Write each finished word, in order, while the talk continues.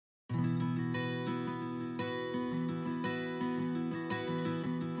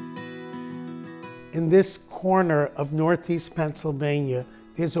In this corner of Northeast Pennsylvania,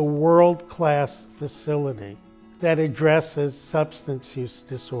 there's a world-class facility that addresses substance use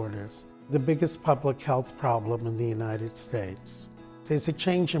disorders, the biggest public health problem in the United States. There's a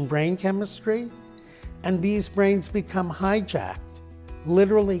change in brain chemistry, and these brains become hijacked,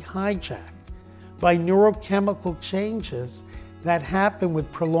 literally hijacked, by neurochemical changes that happen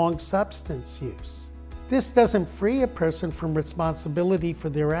with prolonged substance use. This doesn't free a person from responsibility for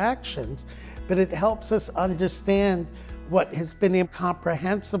their actions, but it helps us understand what has been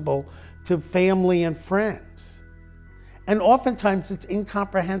incomprehensible to family and friends. And oftentimes it's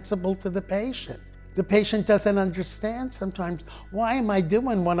incomprehensible to the patient. The patient doesn't understand sometimes, why am I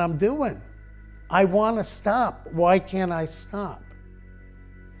doing what I'm doing? I want to stop. Why can't I stop?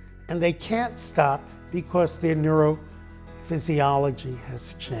 And they can't stop because their neurophysiology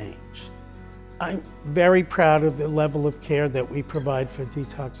has changed. I'm very proud of the level of care that we provide for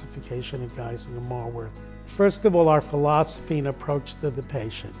detoxification at Geisinger Marworth. First of all, our philosophy and approach to the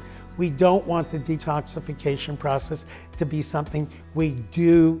patient. We don't want the detoxification process to be something we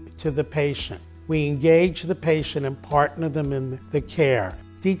do to the patient. We engage the patient and partner them in the care.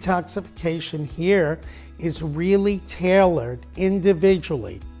 Detoxification here is really tailored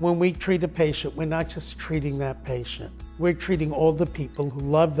individually. When we treat a patient, we're not just treating that patient. We're treating all the people who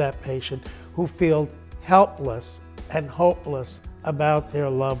love that patient, who feel helpless and hopeless about their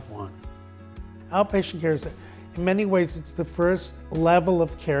loved one. Outpatient care is, in many ways, it's the first level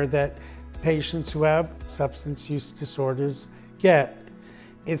of care that patients who have substance use disorders get.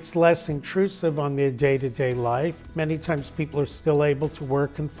 It's less intrusive on their day-to-day life. Many times people are still able to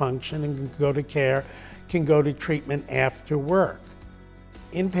work and function and can go to care, can go to treatment after work.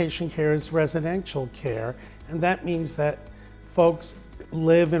 Inpatient care is residential care, and that means that folks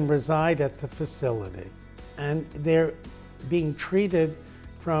live and reside at the facility. And they're being treated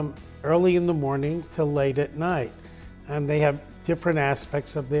from early in the morning till late at night. And they have different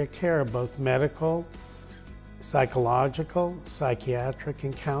aspects of their care, both medical, psychological, psychiatric,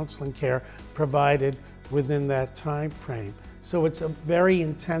 and counseling care provided within that time frame. So it's a very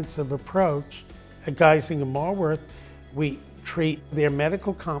intensive approach. At Geisinger Marworth, we treat their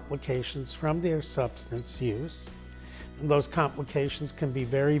medical complications from their substance use. And those complications can be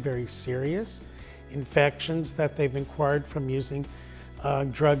very, very serious. Infections that they've acquired from using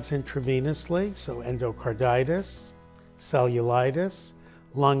drugs intravenously, so endocarditis, cellulitis,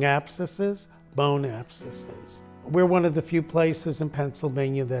 lung abscesses, bone abscesses. We're one of the few places in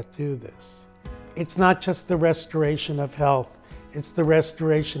Pennsylvania that do this. It's not just the restoration of health, it's the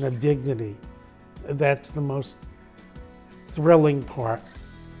restoration of dignity. That's the most thrilling part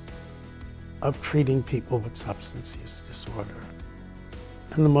of treating people with substance use disorder,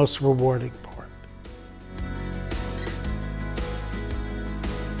 and the most rewarding part.